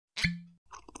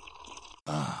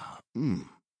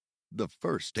The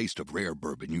first taste of rare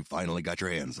bourbon you finally got your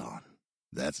hands on.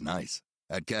 That's nice.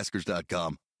 At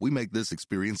Caskers.com, we make this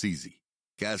experience easy.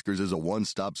 Caskers is a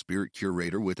one-stop spirit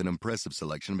curator with an impressive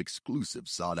selection of exclusive,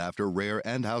 sought-after, rare,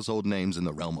 and household names in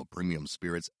the realm of premium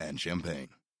spirits and champagne.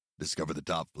 Discover the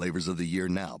top flavors of the year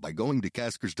now by going to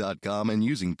Caskers.com and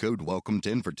using code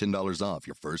WELCOME10 for $10 off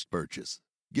your first purchase.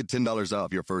 Get $10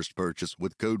 off your first purchase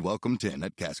with code WELCOME10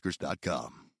 at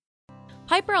Caskers.com.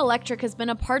 Piper Electric has been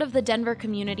a part of the Denver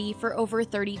community for over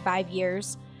 35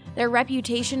 years. Their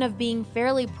reputation of being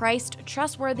fairly priced,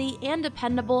 trustworthy, and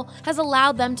dependable has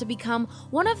allowed them to become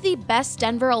one of the best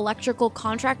Denver electrical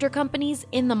contractor companies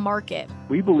in the market.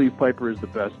 We believe Piper is the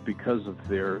best because of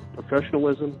their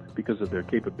professionalism, because of their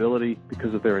capability,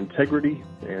 because of their integrity,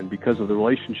 and because of the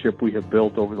relationship we have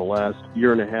built over the last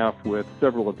year and a half with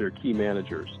several of their key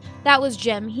managers. That was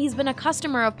Jim. He's been a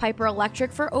customer of Piper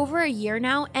Electric for over a year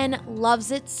now and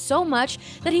loves it so much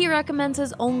that he recommends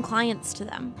his own clients to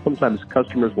them. Sometimes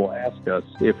customers will ask us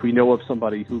if we know of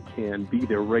somebody who can be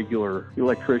their regular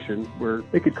electrician, where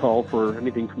they could call for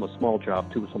anything from a small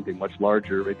job to something much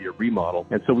larger, maybe a remodel.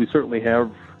 And so we certainly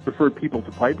have referred people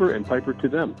to Piper and Piper to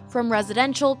them. From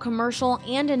residential, commercial,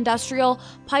 and industrial,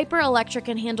 Piper Electric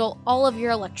can handle all of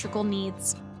your electrical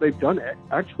needs. They've done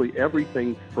actually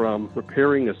everything from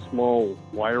repairing a small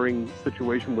wiring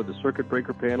situation with a circuit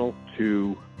breaker panel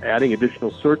to adding additional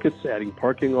circuits, adding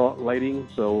parking lot lighting.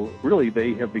 So really,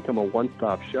 they have become a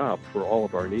one-stop shop for all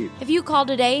of our needs. If you call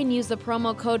today and use the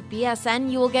promo code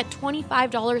BSN, you will get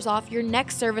 $25 off your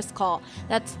next service call.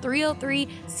 That's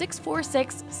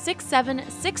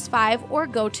 303-646-6765 or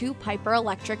go to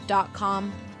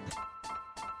piperelectric.com.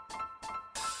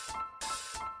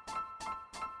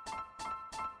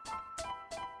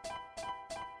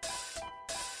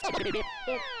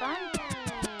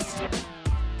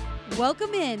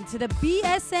 Welcome in to the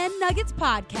BSN Nuggets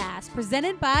Podcast,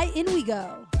 presented by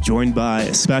InWeGo. Joined by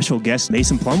a special guest,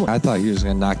 Mason Plumlee. I thought you were just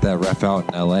going to knock that ref out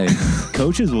in L.A.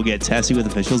 Coaches will get testy with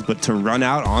officials, but to run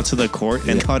out onto the court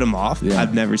and cut them off,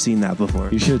 I've never seen that before.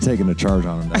 You should have taken a charge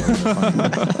on him.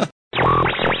 That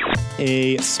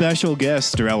A special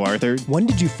guest, Darrell Arthur. When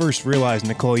did you first realize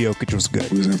Nikola Jokic was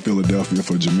good? We was in Philadelphia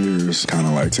for Jameer's kind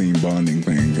of like team bonding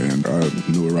thing, and I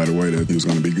knew it right away that he was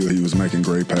going to be good. He was making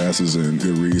great passes and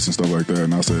good reads and stuff like that,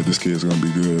 and I said, this kid's going to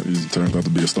be good. He turned out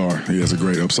to be a star. He has a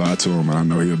great upside to him, and I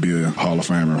know he'll be a Hall of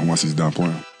Famer once he's done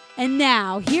playing. And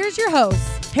now, here's your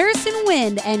hosts, Harrison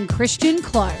Wind and Christian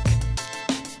Clark.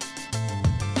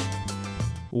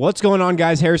 What's going on,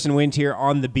 guys? Harrison Wind here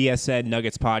on the BSN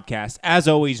Nuggets Podcast. As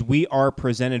always, we are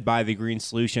presented by The Green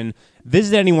Solution.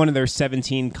 Visit any one of their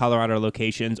 17 Colorado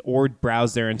locations or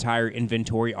browse their entire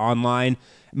inventory online.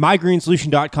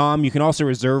 MyGreenSolution.com. You can also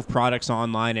reserve products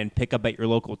online and pick up at your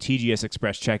local TGS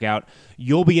Express checkout.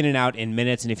 You'll be in and out in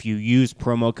minutes, and if you use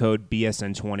promo code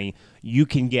BSN20, you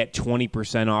can get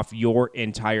 20% off your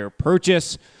entire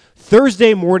purchase.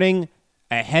 Thursday morning,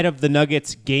 ahead of the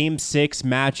Nuggets Game 6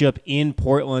 matchup in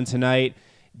Portland tonight,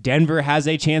 Denver has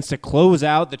a chance to close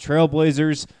out the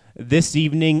Trailblazers this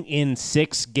evening in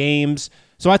 6 games.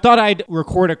 So I thought I'd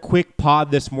record a quick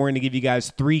pod this morning to give you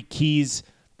guys 3 keys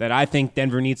that I think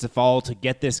Denver needs to follow to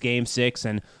get this Game 6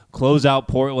 and close out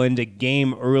Portland a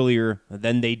game earlier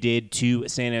than they did to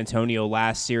San Antonio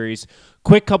last series.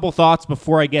 Quick couple thoughts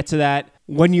before I get to that.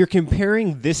 When you're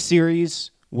comparing this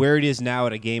series, where it is now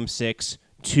at a Game 6,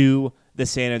 to the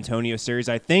San Antonio series,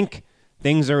 I think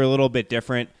things are a little bit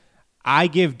different. I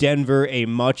give Denver a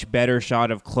much better shot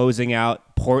of closing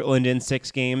out Portland in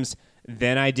 6 games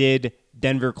than I did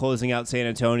Denver closing out San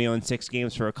Antonio in 6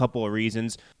 games for a couple of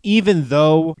reasons. Even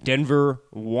though Denver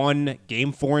won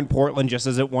Game 4 in Portland just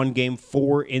as it won Game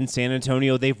 4 in San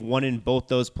Antonio, they've won in both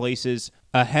those places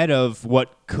ahead of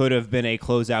what could have been a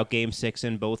closeout Game 6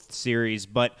 in both series.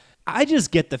 But I just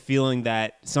get the feeling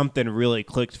that something really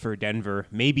clicked for Denver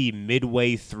maybe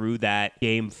midway through that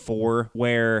Game 4,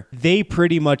 where they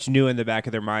pretty much knew in the back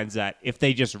of their minds that if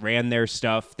they just ran their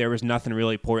stuff, there was nothing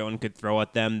really Portland could throw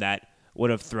at them that would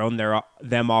have thrown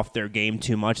them off their game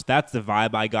too much. That's the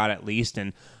vibe I got, at least.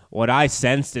 And what I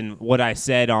sensed and what I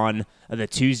said on the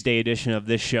Tuesday edition of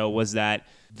this show was that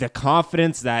the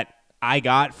confidence that I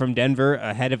got from Denver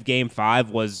ahead of Game 5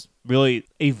 was really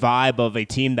a vibe of a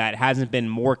team that hasn't been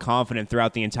more confident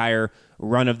throughout the entire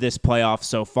run of this playoff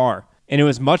so far. And it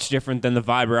was much different than the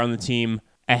vibe around the team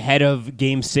ahead of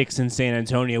Game 6 in San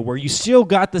Antonio, where you still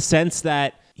got the sense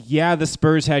that, yeah, the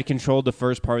Spurs had controlled the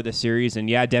first part of the series, and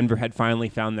yeah, Denver had finally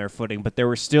found their footing, but there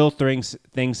were still things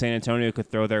San Antonio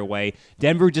could throw their way.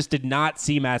 Denver just did not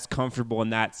seem as comfortable in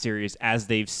that series as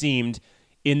they've seemed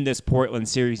in this Portland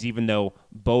series, even though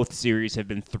both series have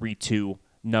been 3-2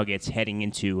 Nuggets heading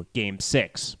into Game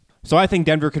 6. So I think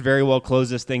Denver could very well close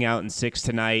this thing out in 6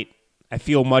 tonight. I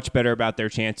feel much better about their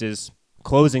chances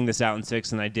closing this out in 6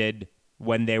 than I did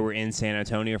when they were in San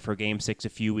Antonio for Game 6 a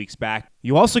few weeks back.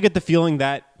 You also get the feeling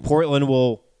that Portland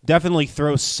will definitely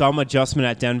throw some adjustment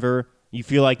at Denver. You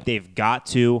feel like they've got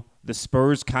to. The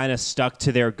Spurs kind of stuck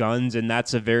to their guns, and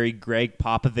that's a very Greg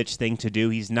Popovich thing to do.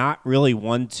 He's not really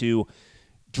one to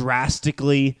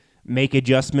drastically make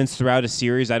adjustments throughout a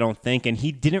series, I don't think, and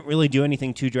he didn't really do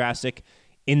anything too drastic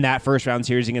in that first round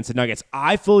series against the Nuggets.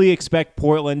 I fully expect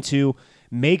Portland to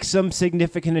make some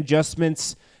significant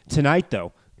adjustments tonight,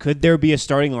 though. Could there be a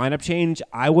starting lineup change?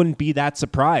 I wouldn't be that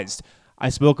surprised. I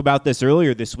spoke about this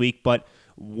earlier this week, but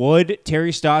would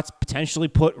Terry Stotts potentially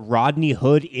put Rodney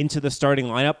Hood into the starting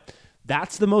lineup?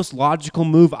 That's the most logical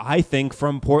move, I think,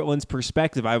 from Portland's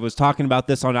perspective. I was talking about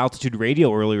this on Altitude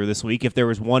Radio earlier this week. If there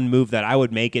was one move that I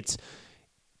would make, it's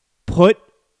put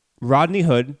Rodney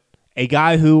Hood, a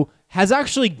guy who has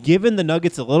actually given the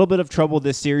Nuggets a little bit of trouble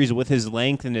this series with his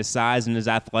length and his size and his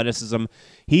athleticism.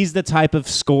 He's the type of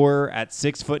scorer at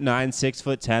 6'9",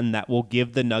 6'10" that will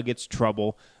give the Nuggets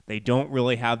trouble. They don't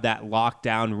really have that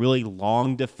lockdown, really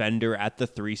long defender at the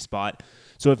 3 spot.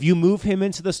 So if you move him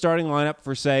into the starting lineup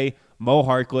for, say, Mo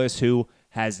Harkless, who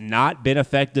has not been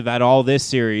effective at all this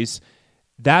series,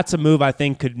 that's a move I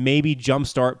think could maybe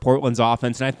jumpstart Portland's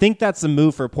offense. And I think that's a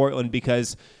move for Portland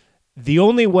because the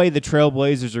only way the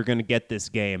Trailblazers are going to get this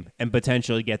game and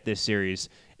potentially get this series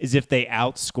is if they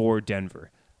outscore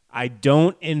Denver. I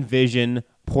don't envision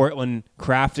Portland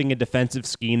crafting a defensive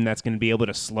scheme that's going to be able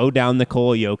to slow down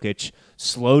Nikola Jokic,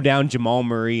 slow down Jamal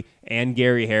Murray and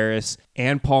Gary Harris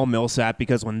and Paul Millsap,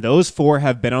 because when those four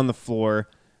have been on the floor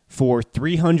for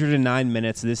 309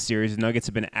 minutes this series, the Nuggets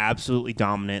have been absolutely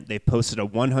dominant. They've posted a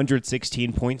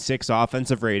 116.6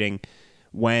 offensive rating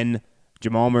when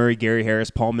Jamal Murray, Gary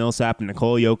Harris, Paul Millsap, and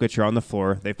Nikola Jokic are on the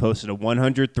floor. They've posted a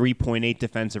 103.8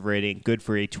 defensive rating, good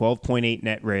for a 12.8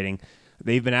 net rating.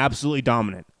 They've been absolutely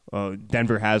dominant.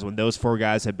 Denver has when those four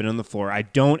guys have been on the floor. I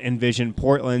don't envision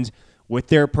Portland with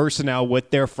their personnel,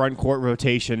 with their front court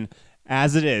rotation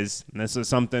as it is, and this is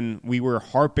something we were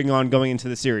harping on going into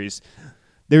the series,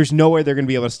 there's no way they're going to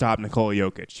be able to stop Nikola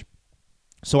Jokic.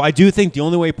 So I do think the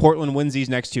only way Portland wins these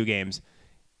next 2 games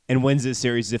and wins this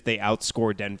series is if they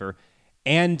outscore Denver.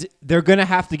 And they're going to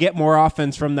have to get more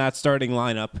offense from that starting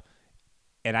lineup.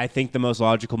 And I think the most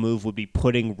logical move would be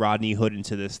putting Rodney Hood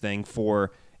into this thing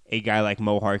for a guy like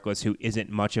Mo Harkless, who isn't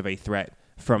much of a threat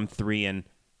from 3, and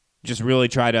just really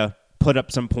try to put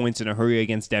up some points in a hurry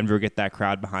against Denver, get that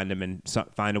crowd behind him, and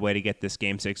find a way to get this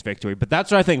Game 6 victory. But that's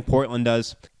what I think Portland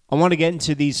does. I want to get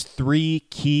into these 3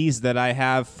 keys that I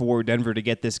have for Denver to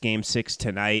get this Game 6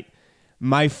 tonight.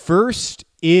 My first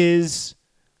is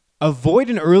avoid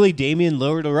an early Damian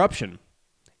Lillard eruption.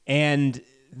 And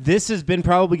this has been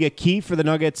probably a key for the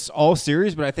Nuggets all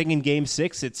series, but I think in Game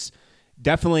 6 it's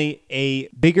definitely a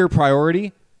bigger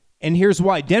priority. And here's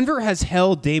why. Denver has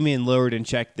held Damian Lillard in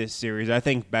check this series, I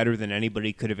think, better than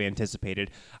anybody could have anticipated.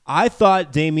 I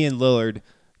thought Damian Lillard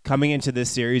coming into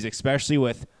this series, especially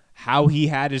with how he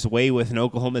had his way with an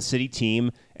Oklahoma City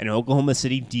team, an Oklahoma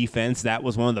City defense that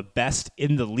was one of the best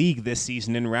in the league this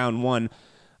season in round 1,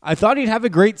 I thought he'd have a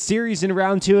great series in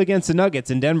round 2 against the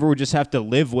Nuggets, and Denver would just have to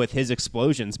live with his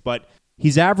explosions. But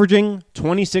he's averaging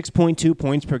 26.2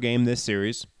 points per game this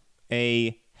series,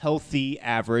 a healthy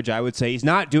average, I would say. He's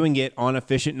not doing it on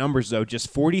efficient numbers, though.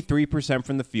 Just 43%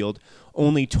 from the field,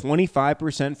 only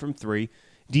 25% from 3.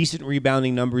 Decent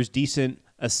rebounding numbers, decent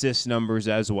assist numbers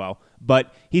as well.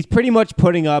 But he's pretty much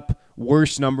putting up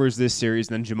worse numbers this series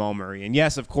than Jamal Murray. And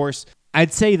yes, of course,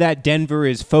 I'd say that Denver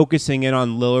is focusing in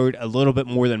on Lillard a little bit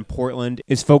more than Portland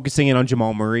is focusing in on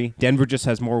Jamal Murray. Denver just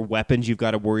has more weapons you've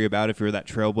got to worry about if you're that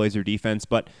Trailblazer defense.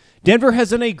 But Denver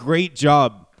has done a great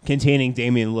job containing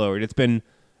Damian Lillard. It's been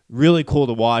really cool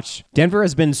to watch. Denver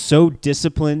has been so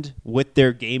disciplined with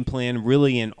their game plan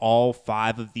really in all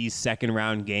 5 of these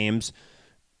second-round games.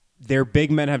 Their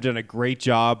big men have done a great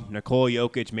job. Nikola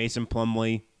Jokic, Mason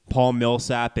Plumlee, Paul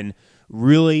Millsap, and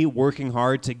really working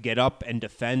hard to get up and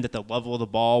defend at the level of the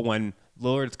ball when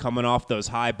Lillard's coming off those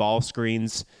high ball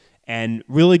screens and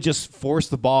really just force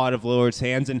the ball out of Lillard's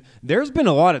hands. And there's been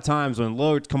a lot of times when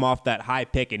Lillard's come off that high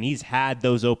pick and he's had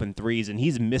those open threes and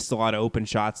he's missed a lot of open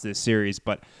shots this series.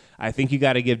 But I think you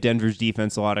got to give Denver's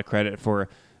defense a lot of credit for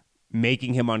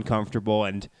making him uncomfortable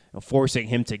and forcing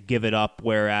him to give it up,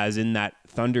 whereas in that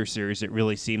Thunder series, it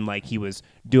really seemed like he was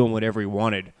doing whatever he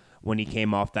wanted when he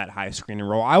came off that high screen and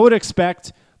roll. I would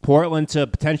expect Portland to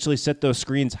potentially set those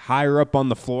screens higher up on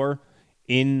the floor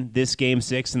in this Game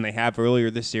 6 than they have earlier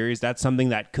this series. That's something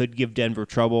that could give Denver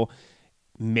trouble.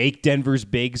 make Denver's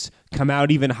bigs come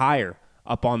out even higher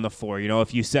up on the floor.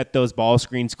 If you set those ball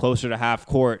screens closer to half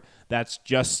court, that's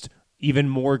just even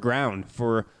more ground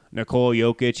for Nikola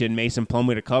Jokic and Mason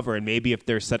Plumlee to cover. And maybe if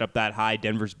they're set up that high,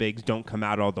 Denver's bigs don't come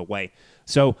out all the way.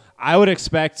 So I would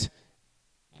expect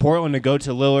Portland to go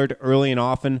to Lillard early and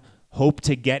often, hope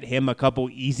to get him a couple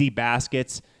easy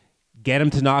baskets, get him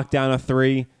to knock down a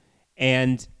three.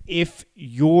 And if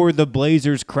you're the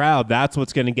Blazers crowd, that's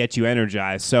what's going to get you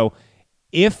energized. So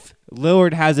if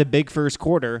Lillard has a big first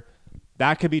quarter,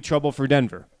 that could be trouble for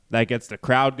Denver. That gets the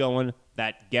crowd going.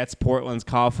 That gets Portland's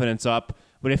confidence up.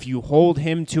 But if you hold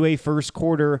him to a first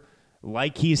quarter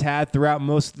like he's had throughout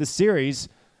most of the series,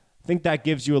 I think that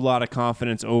gives you a lot of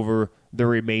confidence over the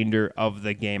remainder of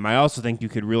the game. I also think you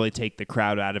could really take the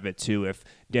crowd out of it too if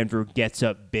Denver gets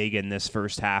up big in this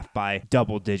first half by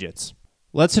double digits.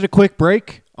 Let's hit a quick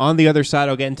break. On the other side,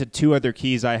 I'll get into two other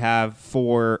keys I have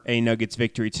for a Nuggets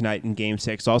victory tonight in Game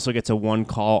 6. Also get to one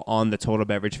call on the Total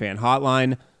Beverage Fan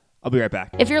Hotline. I'll be right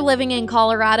back. If you're living in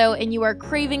Colorado and you are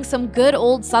craving some good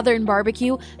old Southern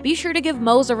barbecue, be sure to give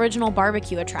Moe's Original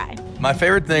Barbecue a try. My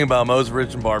favorite thing about Moe's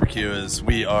Original Barbecue is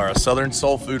we are a Southern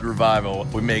soul food revival.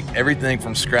 We make everything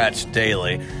from scratch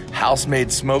daily,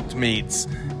 house-made smoked meats,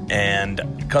 and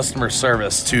customer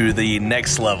service to the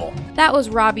next level. That was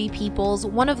Robbie Peoples,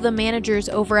 one of the managers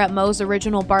over at Moe's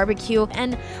Original Barbecue,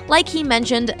 and like he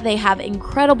mentioned, they have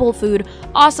incredible food,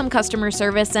 awesome customer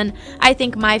service, and I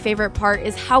think my favorite part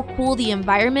is how cool the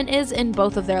environment is in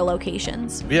both of their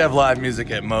locations. We have live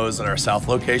music at Moe's at our South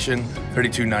location,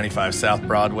 3295 South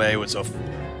Broadway, with a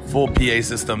full PA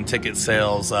system, ticket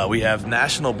sales. We have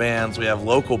national bands. We have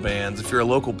local bands. If you're a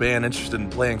local band interested in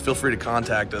playing, feel free to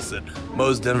contact us at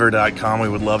moesdenver.com. We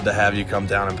would love to have you come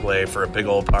down and play for a big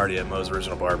old party at Moe's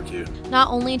Original Barbecue. Not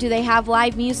only do they have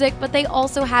live music, but they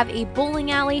also have a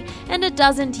bowling alley and a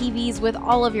dozen TVs with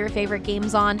all of your favorite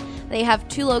games on. They have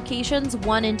two locations,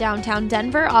 one in downtown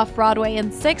Denver off Broadway and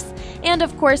 6th, and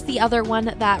of course the other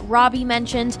one that Robbie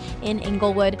mentioned in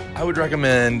Inglewood. I would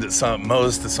recommend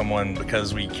Moe's to someone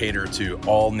because we cater to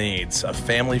all needs, a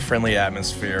family-friendly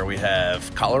atmosphere. We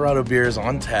have Colorado beers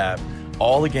on tap,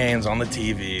 all the games on the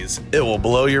TVs. It will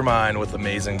blow your mind with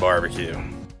amazing barbecue.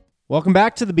 Welcome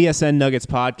back to the BSN Nuggets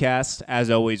Podcast.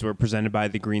 As always, we're presented by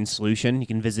The Green Solution. You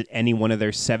can visit any one of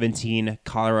their 17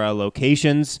 Colorado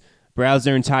locations, browse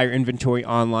their entire inventory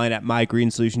online at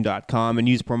mygreensolution.com, and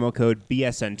use promo code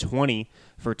BSN20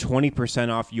 for 20%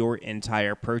 off your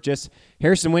entire purchase.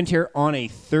 Harrison Wind here on a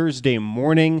Thursday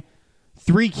morning.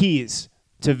 3 keys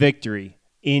to victory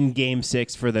in Game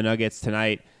 6 for the Nuggets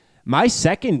tonight. My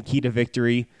second key to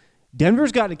victory,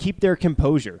 Denver's got to keep their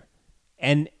composure,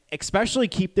 and especially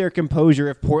keep their composure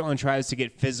if Portland tries to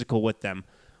get physical with them,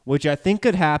 which I think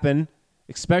could happen,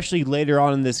 especially later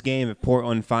on in this game if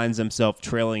Portland finds themselves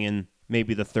trailing in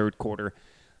maybe the third quarter.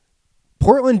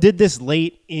 Portland did this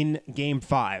late in Game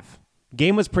 5.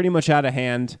 Game was pretty much out of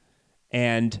hand,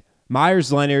 and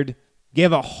Myers Leonard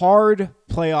gave a hard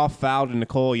playoff foul to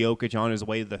Nikola Jokic on his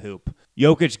way to the hoop.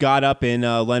 Jokic got up in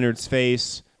Leonard's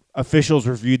face. Officials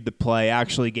reviewed the play,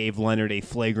 actually gave Leonard a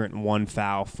flagrant 1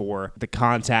 foul for the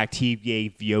contact he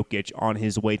gave Jokic on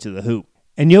his way to the hoop.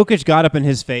 And Jokic got up in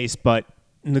his face, but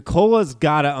Nikola's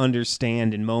got to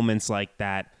understand in moments like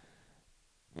that,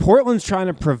 Portland's trying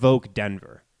to provoke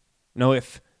Denver.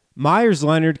 If Myers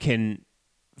Leonard can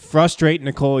frustrate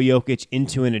Nikola Jokic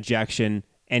into an ejection,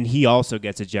 and he also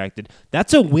gets ejected,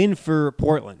 that's a win for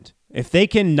Portland. If they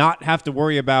can not have to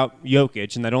worry about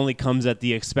Jokic, and that only comes at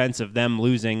the expense of them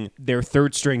losing their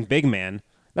third-string big man,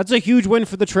 that's a huge win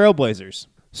for the Trailblazers.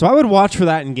 So I would watch for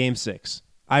that in Game 6.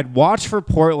 I'd watch for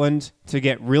Portland to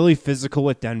get really physical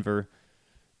with Denver,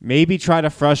 maybe try to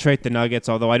frustrate the Nuggets,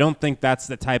 although I don't think that's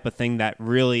the type of thing that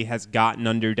really has gotten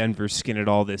under Denver's skin at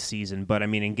all this season. But,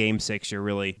 in Game 6, you're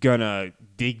really going to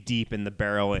dig deep in the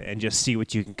barrel and just see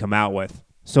what you can come out with.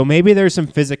 So maybe there's some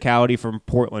physicality from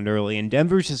Portland early, and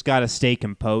Denver's just got to stay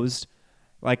composed.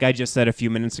 Like I just said a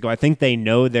few minutes ago, I think they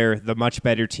know they're the much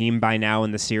better team by now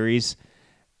in the series.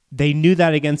 They knew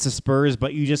that against the Spurs,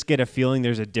 but you just get a feeling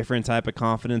there's a different type of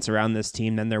confidence around this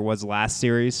team than there was last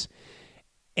series.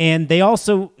 And they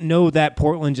also know that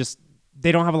Portland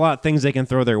they don't have a lot of things they can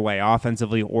throw their way,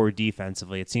 offensively or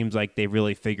defensively. It seems like they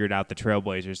really figured out the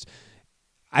Trailblazers.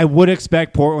 I would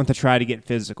expect Portland to try to get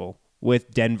physical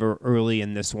with Denver early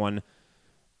in this one.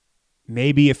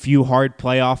 Maybe a few hard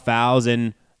playoff fouls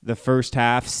in the first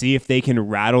half. See if they can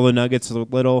rattle the Nuggets a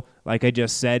little, like I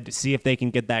just said. See if they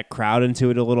can get that crowd into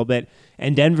it a little bit.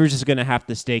 And Denver's just going to have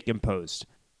to stay composed.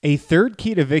 A third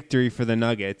key to victory for the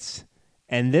Nuggets,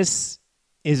 and this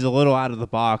is a little out of the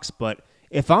box, but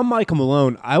if I'm Michael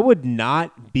Malone, I would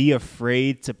not be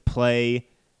afraid to play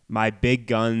my big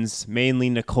guns, mainly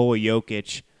Nikola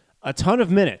Jokic, a ton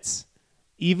of minutes,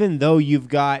 even though you've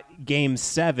got Game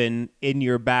 7 in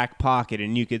your back pocket,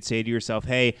 and you could say to yourself,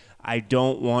 hey, I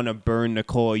don't want to burn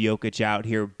Nikola Jokic out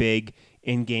here big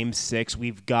in Game 6.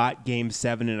 We've got Game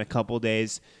 7 in a couple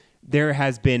days. There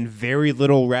has been very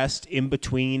little rest in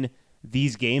between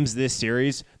these games this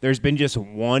series. There's been just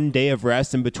 1 day of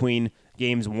rest in between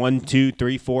Games 1, 2,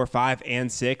 3, 4, 5,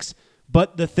 and 6.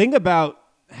 But the thing about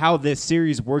how this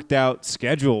series worked out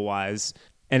schedule-wise,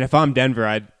 and if I'm Denver,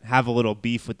 I'd have a little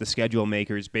beef with the schedule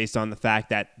makers based on the fact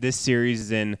that this series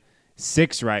is in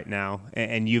 6 right now,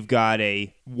 and you've got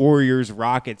a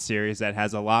Warriors-Rockets series that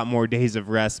has a lot more days of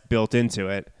rest built into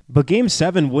it. But Game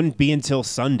 7 wouldn't be until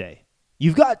Sunday.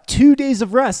 You've got 2 days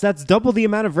of rest. That's double the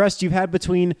amount of rest you've had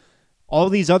between all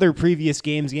these other previous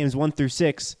games, Games 1 through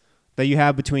 6, that you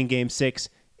have between Game 6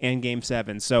 and Game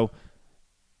 7. So,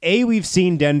 we've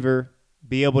seen Denver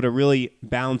be able to really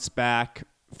bounce back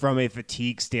from a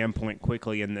fatigue standpoint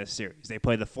quickly in this series. They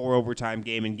played the 4 overtime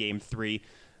game in Game 3.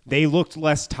 They looked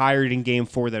less tired in Game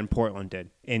 4 than Portland did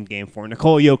in Game 4.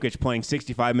 Nikola Jokic playing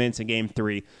 65 minutes in Game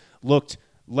 3 looked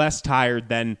less tired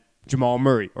than Jamal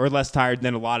Murray, or less tired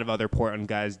than a lot of other Portland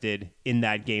guys did in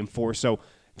that Game 4. So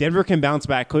Denver can bounce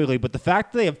back quickly, but the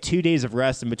fact that they have 2 days of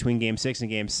rest in between Game 6 and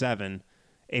Game 7,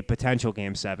 a potential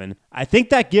Game 7, I think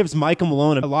that gives Michael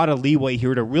Malone a lot of leeway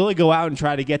here to really go out and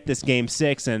try to get this Game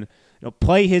 6 and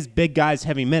play his big guys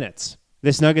heavy minutes.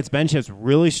 This Nuggets bench has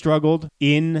really struggled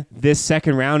in this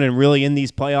second round and really in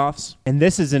these playoffs. And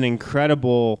this is an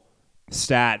incredible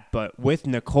stat, but with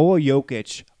Nikola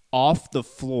Jokic off the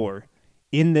floor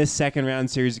in this second round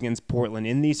series against Portland,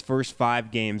 in these first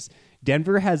 5 games,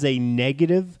 Denver has a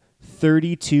negative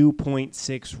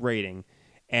 32.6 rating.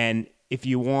 And if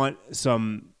you want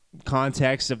some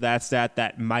context of that stat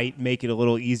that might make it a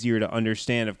little easier to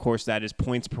understand, of course, that is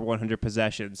points per 100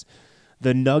 possessions.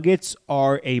 The Nuggets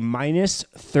are a minus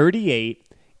 38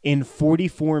 in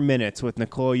 44 minutes with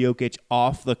Nikola Jokic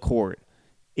off the court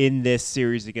in this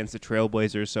series against the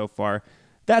Trailblazers so far.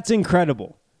 That's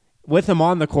incredible. With him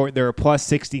on the court, they're a plus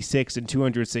 66 in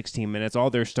 216 minutes.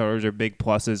 All their starters are big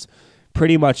pluses.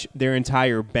 Pretty much their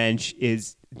entire bench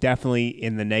is definitely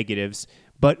in the negatives.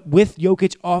 But with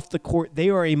Jokic off the court,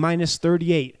 they are a minus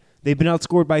 38. They've been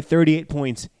outscored by 38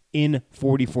 points in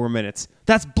 44 minutes.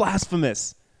 That's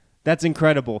blasphemous. That's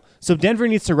incredible. So Denver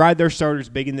needs to ride their starters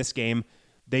big in this game.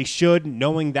 They should,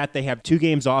 knowing that they have 2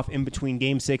 games off in between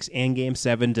Game 6 and Game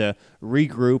 7 to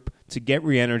regroup, to get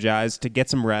re-energized, to get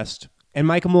some rest. And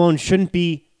Michael Malone shouldn't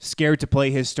be scared to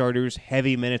play his starters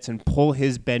heavy minutes and pull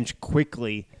his bench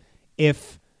quickly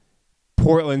if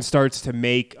Portland starts to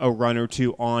make a run or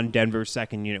two on Denver's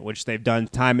second unit, which they've done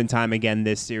time and time again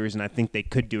this series, and I think they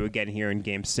could do again here in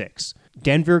Game 6.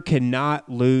 Denver cannot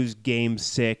lose Game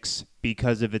 6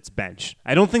 because of its bench.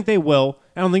 I don't think they will.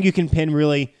 I don't think you can pin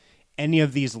really any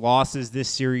of these losses this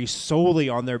series solely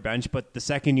on their bench, but the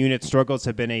second unit struggles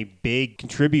have been a big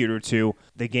contributor to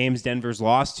the games Denver's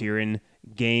lost here in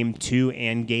Game 2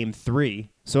 and Game 3.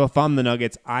 So if I'm the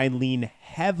Nuggets, I lean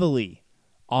heavily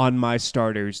on my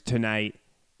starters tonight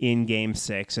in Game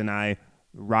 6, and I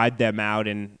ride them out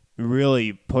and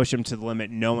really push them to the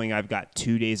limit, knowing I've got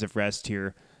 2 days of rest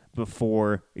here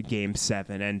before Game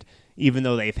 7. And even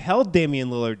though they've held Damian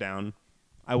Lillard down,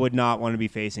 I would not want to be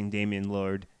facing Damian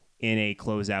Lillard in a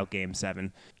closeout Game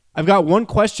 7. I've got one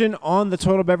question on the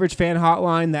Total Beverage fan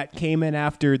hotline that came in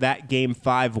after that Game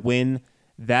 5 win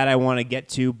that I want to get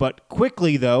to. But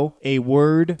quickly, though, a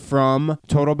word from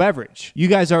Total Beverage. You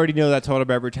guys already know that Total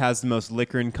Beverage has the most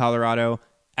liquor in Colorado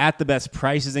at the best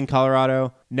prices in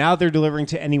Colorado. Now they're delivering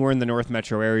to anywhere in the North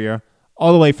Metro area,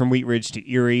 all the way from Wheat Ridge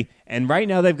to Erie. And right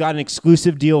now they've got an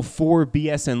exclusive deal for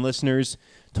BSN listeners.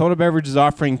 Total Beverage is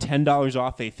offering $10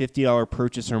 off a $50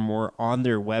 purchase or more on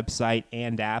their website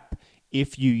and app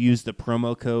if you use the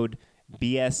promo code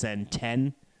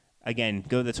BSN10. Again,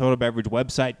 go to the Total Beverage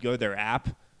website, go to their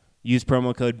app, use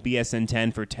promo code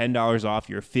BSN10 for $10 off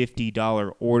your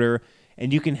 $50 order,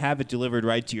 and you can have it delivered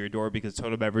right to your door because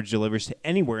Total Beverage delivers to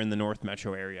anywhere in the North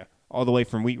Metro area, all the way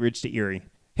from Wheat Ridge to Erie.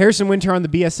 Harrison Winter on the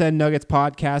BSN Nuggets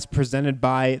podcast presented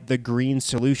by The Green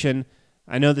Solution.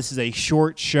 I know this is a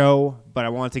short show, but I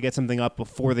wanted to get something up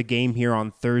before the game here on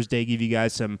Thursday, give you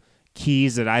guys some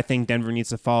keys that I think Denver needs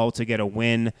to follow to get a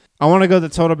win. I want to go to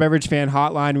the Total Beverage fan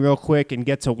hotline real quick and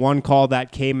get to one call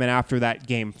that came in after that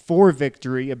Game 4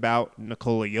 victory about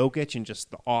Nikola Jokic and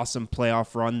just the awesome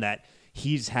playoff run that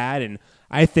he's had. And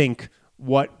I think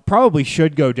what probably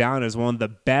should go down as one of the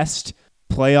best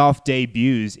playoff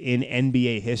debuts in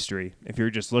NBA history. If you're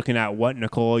just looking at what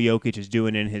Nikola Jokic is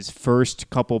doing in his first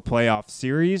couple playoff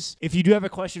series. If you do have a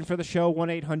question for the show,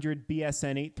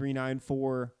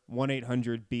 1-800-BSN-8394,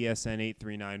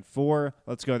 1-800-BSN-8394.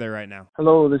 Let's go there right now.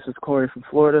 Hello, this is Corey from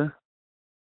Florida.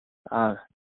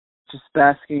 Just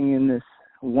basking in this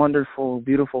wonderful,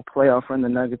 beautiful playoff run the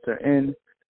Nuggets are in.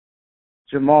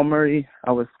 Jamal Murray,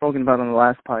 I was spoken about on the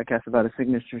last podcast about a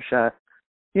signature shot.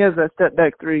 He has that step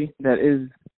back three that is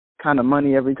kind of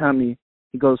money every time he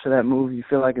goes for that move. You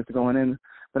feel like it's going in.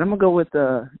 But I'm going to go with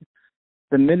the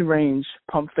mid-range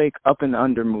pump fake up and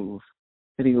under move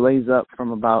that he lays up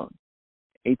from about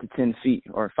 8 to 10 feet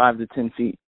or 5 to 10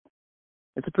 feet.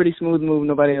 It's a pretty smooth move.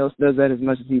 Nobody else does that as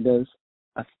much as he does.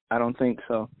 I don't think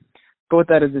so. Go with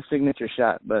that as a signature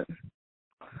shot. But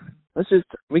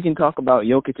we can talk about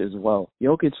Jokic as well.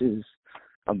 Jokic is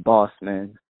a boss,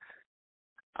 man.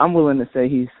 I'm willing to say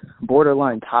he's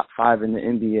borderline top 5 in the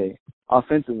NBA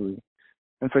offensively.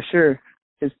 And for sure,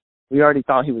 we already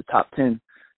thought he was top 10.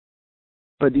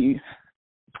 But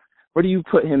where do you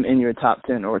put him in your top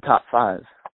 10 or top 5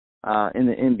 in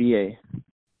the NBA?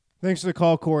 Thanks for the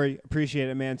call, Corey. Appreciate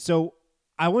it, man. So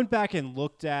I went back and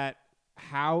looked at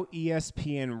how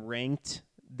ESPN ranked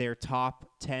their top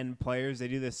 10 players. They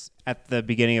do this at the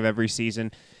beginning of every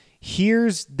season.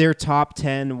 Here's their top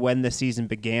 10 when the season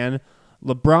began.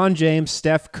 LeBron James,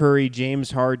 Steph Curry,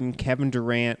 James Harden, Kevin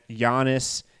Durant,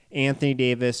 Giannis, Anthony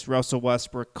Davis, Russell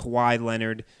Westbrook, Kawhi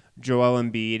Leonard, Joel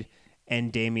Embiid,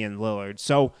 and Damian Lillard.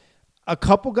 So a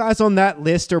couple guys on that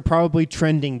list are probably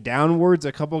trending downwards.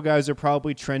 A couple guys are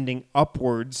probably trending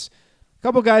upwards. A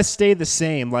couple guys stay the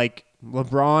same, like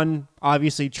LeBron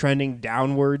obviously trending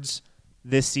downwards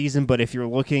this season, but if you're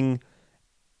looking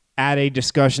at a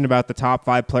discussion about the top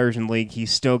 5 players in the league,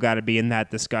 he's still got to be in that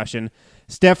discussion.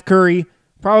 Steph Curry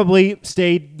probably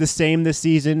stayed the same this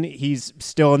season. He's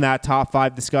still in that top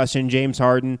 5 discussion. James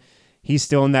Harden, he's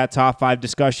still in that top 5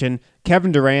 discussion.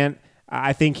 Kevin Durant,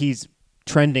 I think he's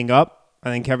trending up. I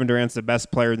think Kevin Durant's the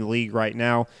best player in the league right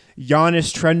now.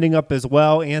 Giannis trending up as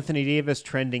well. Anthony Davis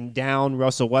trending down.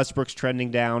 Russell Westbrook's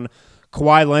trending down.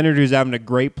 Kawhi Leonard, who's having a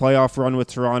great playoff run with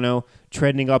Toronto,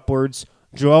 trending upwards.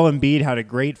 Joel Embiid had a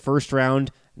great first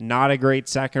round, not a great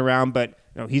second round, but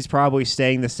he's probably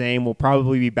staying the same. Will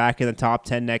probably be back in the top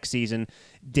 10 next season.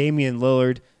 Damian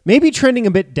Lillard, maybe trending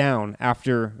a bit down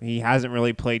after he hasn't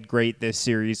really played great this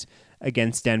series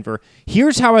against Denver.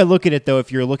 Here's how I look at it, though,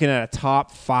 if you're looking at a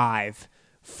top 5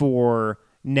 for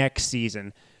next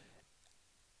season.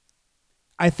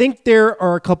 I think there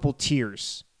are a couple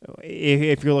tiers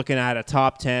if you're looking at a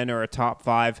top 10 or a top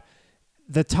 5.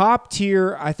 The top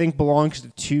tier, I think, belongs to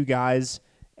 2 guys,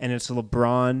 and it's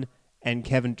LeBron and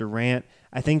Kevin Durant.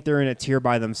 I think they're in a tier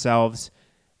by themselves.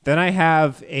 Then I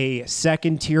have a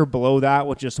second tier below that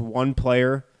with just 1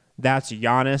 player. That's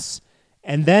Giannis.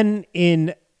 And then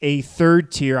in a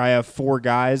third tier, I have 4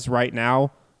 guys right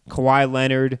now. Kawhi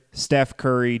Leonard, Steph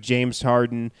Curry, James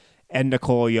Harden, and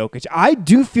Nikola Jokic. I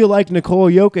do feel like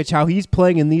Nikola Jokic, how he's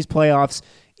playing in these playoffs,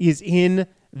 is in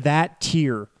that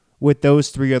tier with those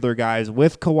 3 other guys,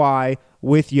 with Kawhi,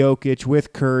 with Jokic,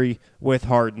 with Curry, with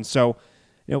Harden. So,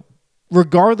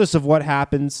 regardless of what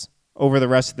happens over the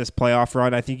rest of this playoff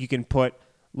run, I think you can put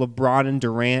LeBron and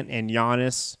Durant and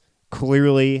Giannis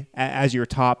clearly as your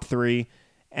top 3.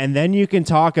 And then you can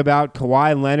talk about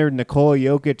Kawhi Leonard, Nikola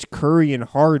Jokic, Curry, and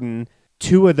Harden,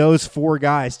 2 of those 4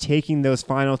 guys taking those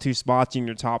final 2 spots in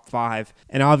your top 5.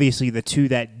 And obviously the 2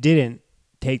 that didn't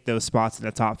take those spots in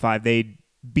the top 5, they'd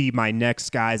be my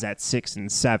next guys at 6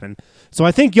 and 7. So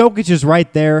I think Jokic is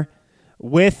right there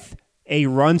with a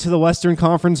run to the Western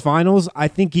Conference Finals. I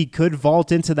think he could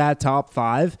vault into that top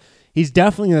 5. He's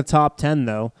definitely in the top 10,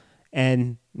 though.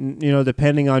 And,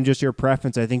 depending on just your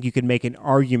preference, I think you could make an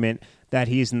argument that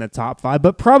he's in the top 5.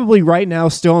 But probably right now,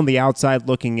 still on the outside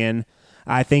looking in.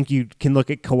 I think you can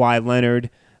look at Kawhi Leonard.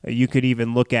 You could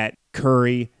even look at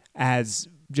Curry as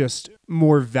just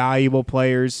more valuable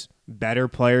players, better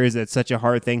players. That's such a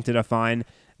hard thing to define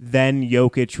than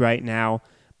Jokic right now.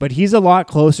 But he's a lot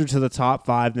closer to the top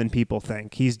 5 than people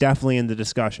think. He's definitely in the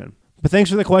discussion. But thanks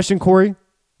for the question, Corey.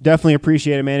 Definitely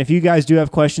appreciate it, man. If you guys do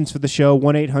have questions for the show,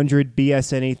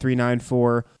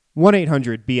 1-800-BSN-8394,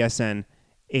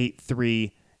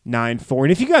 1-800-BSN-8394.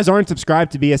 And if you guys aren't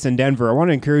subscribed to BSN Denver, I want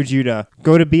to encourage you to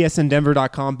go to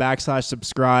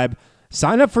bsndenver.com/subscribe.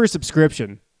 Sign up for a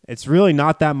subscription. It's really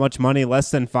not that much money, less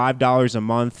than $5 a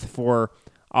month for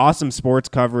awesome sports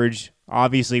coverage.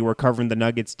 Obviously, we're covering the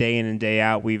Nuggets day in and day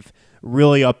out. We've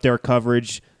really upped our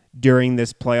coverage during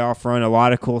this playoff run. A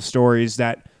lot of cool stories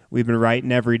that we've been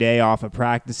writing every day off of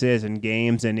practices and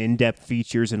games and in-depth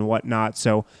features and whatnot.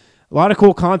 So A lot of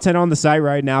cool content on the site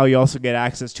right now. You also get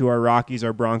access to our Rockies,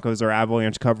 our Broncos, our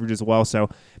Avalanche coverage as well. So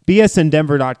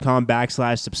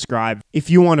bsndenver.com/subscribe if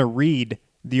you want to read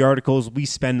the articles we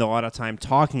spend a lot of time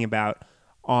talking about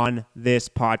on this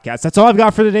podcast. That's all I've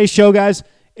got for today's show, guys.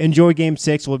 Enjoy Game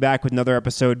 6. We'll be back with another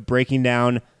episode breaking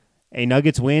down a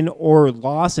Nuggets win or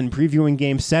loss and previewing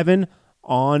Game 7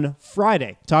 on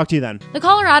Friday. Talk to you then. The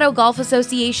Colorado Golf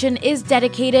Association is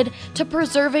dedicated to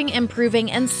preserving,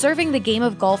 improving, and serving the game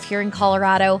of golf here in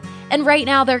Colorado. And right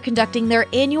now they're conducting their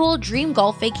annual Dream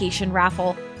Golf Vacation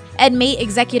Raffle. Ed Mate,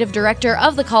 Executive Director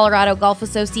of the Colorado Golf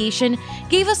Association,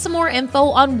 gave us some more info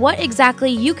on what exactly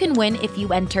you can win if you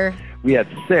enter. We had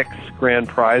 6 grand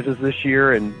prizes this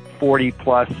year and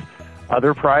 40-plus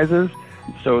other prizes.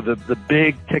 So the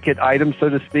big ticket items, so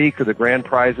to speak, or the grand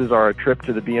prizes are a trip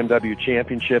to the BMW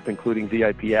Championship, including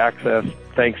VIP access,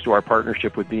 thanks to our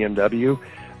partnership with BMW.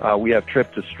 We have a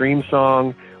trip to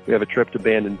Streamsong. We have a trip to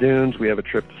Bandon Dunes. We have a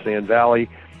trip to Sand Valley.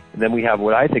 And then we have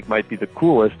what I think might be the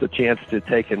coolest, a chance to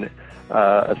take a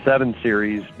 7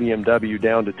 Series BMW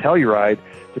down to Telluride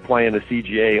to play in a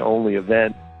CGA-only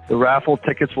event. The raffle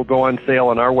tickets will go on sale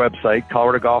on our website,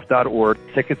 coloradogolf.org.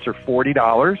 Tickets are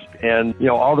 $40, and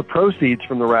all the proceeds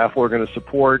from the raffle are going to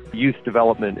support youth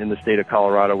development in the state of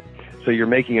Colorado. So you're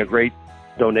making a great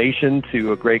donation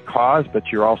to a great cause,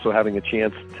 but you're also having a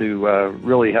chance to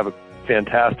really have a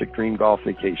fantastic dream golf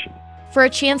vacation. For a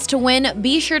chance to win,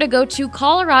 be sure to go to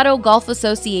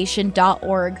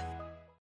coloradogolfassociation.org.